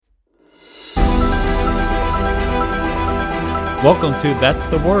Welcome to That's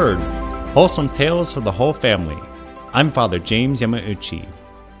the Word, wholesome tales for the whole family. I'm Father James Yamauchi.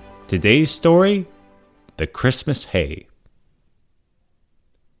 Today's story, The Christmas Hay.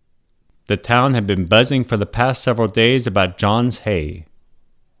 The town had been buzzing for the past several days about John's hay.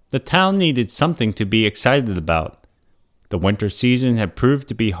 The town needed something to be excited about. The winter season had proved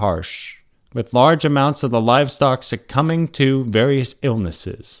to be harsh, with large amounts of the livestock succumbing to various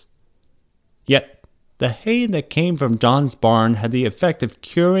illnesses. Yet, the hay that came from John's barn had the effect of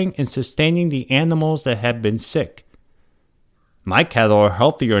curing and sustaining the animals that had been sick. "My cattle are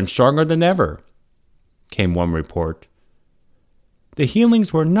healthier and stronger than ever," came one report. The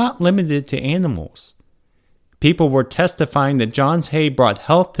healings were not limited to animals. People were testifying that John's hay brought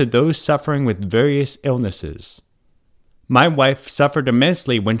health to those suffering with various illnesses. "My wife suffered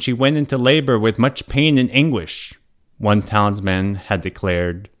immensely when she went into labor with much pain and anguish," one townsman had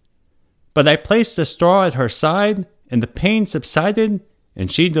declared. "But I placed a straw at her side, and the pain subsided,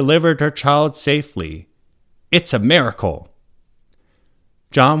 and she delivered her child safely. It's a miracle."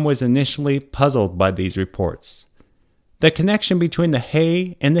 John was initially puzzled by these reports. The connection between the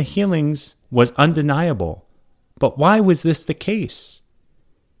hay and the healings was undeniable. But why was this the case?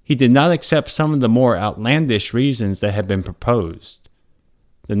 He did not accept some of the more outlandish reasons that had been proposed.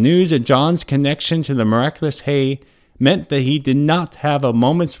 The news of John's connection to the miraculous hay meant that he did not have a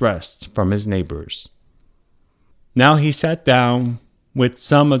moment's rest from his neighbors. Now he sat down with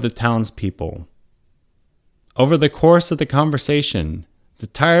some of the townspeople. Over the course of the conversation, the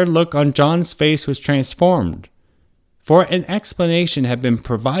tired look on John's face was transformed, for an explanation had been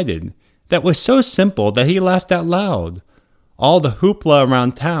provided that was so simple that he laughed out loud. All the hoopla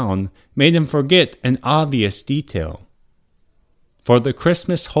around town made him forget an obvious detail. For the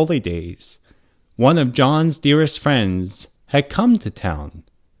Christmas holy days, one of John's dearest friends had come to town.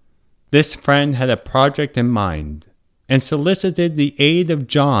 This friend had a project in mind and solicited the aid of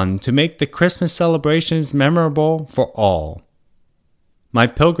John to make the Christmas celebrations memorable for all. "My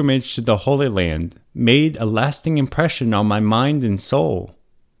pilgrimage to the Holy Land made a lasting impression on my mind and soul,"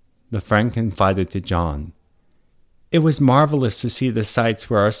 the friend confided to John. "It was marvelous to see the sites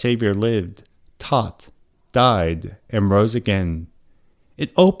where our Savior lived, taught, died, and rose again.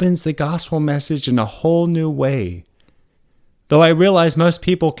 It opens the gospel message in a whole new way. Though I realize most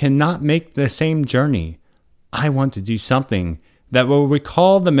people cannot make the same journey, I want to do something that will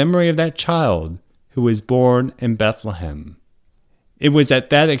recall the memory of that child who was born in Bethlehem." It was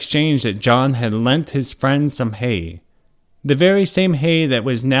at that exchange that John had lent his friend some hay, the very same hay that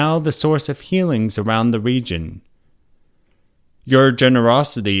was now the source of healings around the region. "Your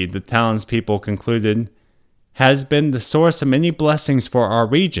generosity," the townspeople concluded, "has been the source of many blessings for our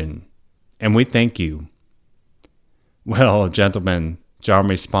region, and we thank you." "Well, gentlemen," John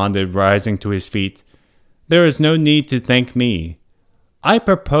responded, rising to his feet, "there is no need to thank me. I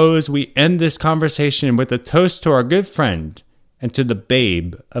propose we end this conversation with a toast to our good friend and to the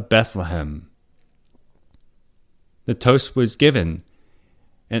Babe of Bethlehem." The toast was given,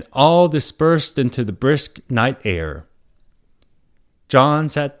 and all dispersed into the brisk night air. John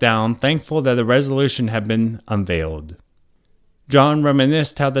sat down, thankful that a resolution had been unveiled. John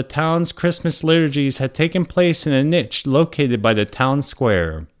reminisced how the town's Christmas liturgies had taken place in a niche located by the town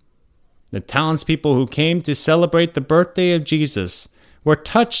square. The townspeople who came to celebrate the birthday of Jesus were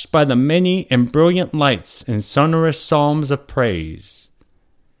touched by the many and brilliant lights and sonorous psalms of praise.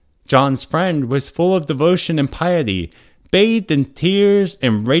 John's friend was full of devotion and piety, bathed in tears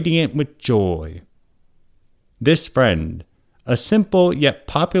and radiant with joy. This friend, a simple yet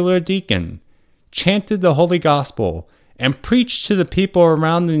popular deacon, chanted the Holy Gospel and preached to the people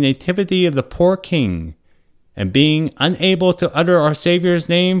around the nativity of the poor king, and being unable to utter our Savior's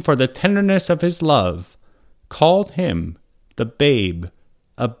name for the tenderness of his love, called him the Babe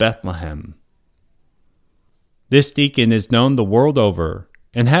of Bethlehem. This deacon is known the world over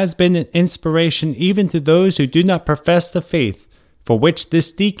and has been an inspiration even to those who do not profess the faith for which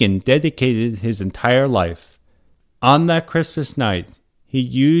this deacon dedicated his entire life. On that Christmas night, he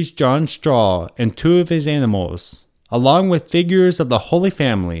used John's straw and two of his animals, along with figures of the Holy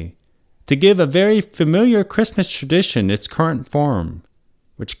Family, to give a very familiar Christmas tradition its current form,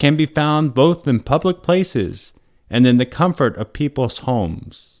 which can be found both in public places and in the comfort of people's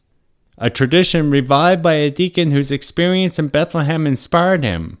homes. A tradition revived by a deacon whose experience in Bethlehem inspired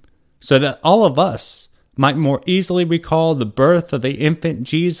him, so that all of us might more easily recall the birth of the infant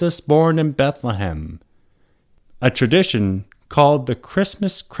Jesus born in Bethlehem. A tradition called the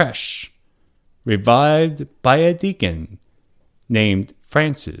Christmas Creche, revived by a deacon named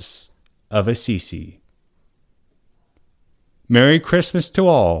Francis of Assisi. Merry Christmas to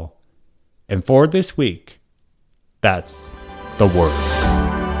all, and for this week, that's the Word.